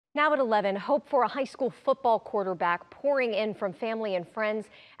Now at 11, hope for a high school football quarterback pouring in from family and friends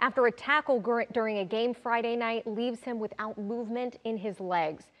after a tackle during a game Friday night leaves him without movement in his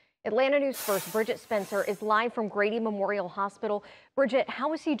legs. Atlanta News First, Bridget Spencer is live from Grady Memorial Hospital. Bridget,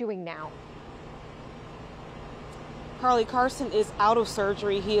 how is he doing now? Carly, Carson is out of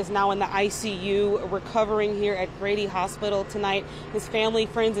surgery. He is now in the ICU, recovering here at Grady Hospital tonight. His family,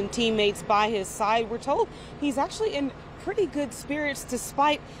 friends, and teammates by his side. We're told he's actually in pretty good spirits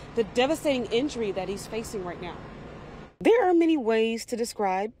despite the devastating injury that he's facing right now. There are many ways to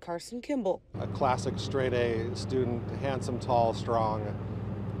describe Carson Kimball. A classic straight A student, handsome, tall, strong,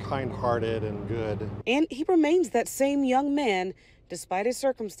 kind-hearted, and good. And he remains that same young man despite his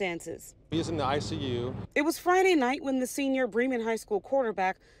circumstances. He's in the ICU. It was Friday night when the senior Bremen High School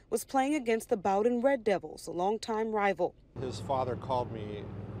quarterback was playing against the Bowden Red Devils, a longtime rival. His father called me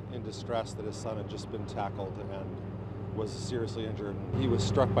in distress that his son had just been tackled and was seriously injured. He was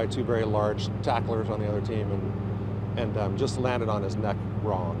struck by two very large tacklers on the other team and just landed on his neck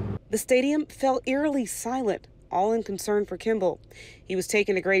wrong. The stadium fell eerily silent, all in concern for Kimball. He was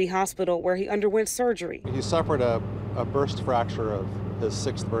taken to Grady Hospital where he underwent surgery. He suffered a burst fracture of his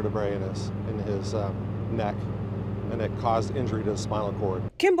sixth vertebrae in his neck, and it caused injury to the spinal cord.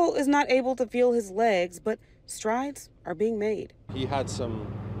 Kimball is not able to feel his legs, but strides are being made. He had some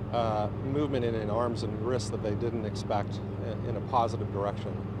movement in his arms and wrists that they didn't expect in a positive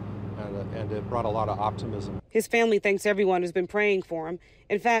direction, and it brought a lot of optimism. His family thanks everyone who's been praying for him.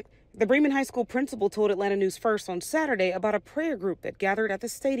 In fact, the Bremen High School principal told Atlanta News First on Saturday about a prayer group that gathered at the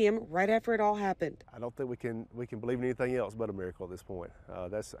stadium right after it all happened. I don't think we can believe in anything else but a miracle at this point.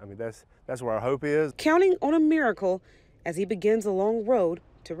 That's where our hope is. Counting on a miracle as he begins a long road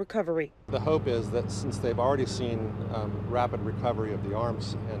to recovery. The hope is that since they've already seen rapid recovery of the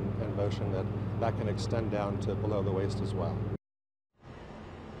arms and motion, that can extend down to below the waist as well.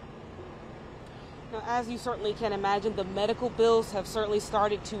 Now, as you certainly can imagine, the medical bills have certainly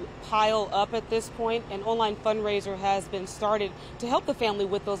started to pile up at this point. An online fundraiser has been started to help the family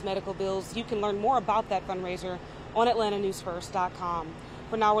with those medical bills. You can learn more about that fundraiser on AtlantaNewsFirst.com.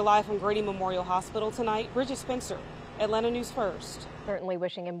 For now, we're live from Grady Memorial Hospital tonight. Bridget Spencer, Atlanta News First. Certainly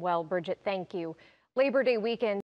wishing him well, Bridget. Thank you. Labor Day weekend.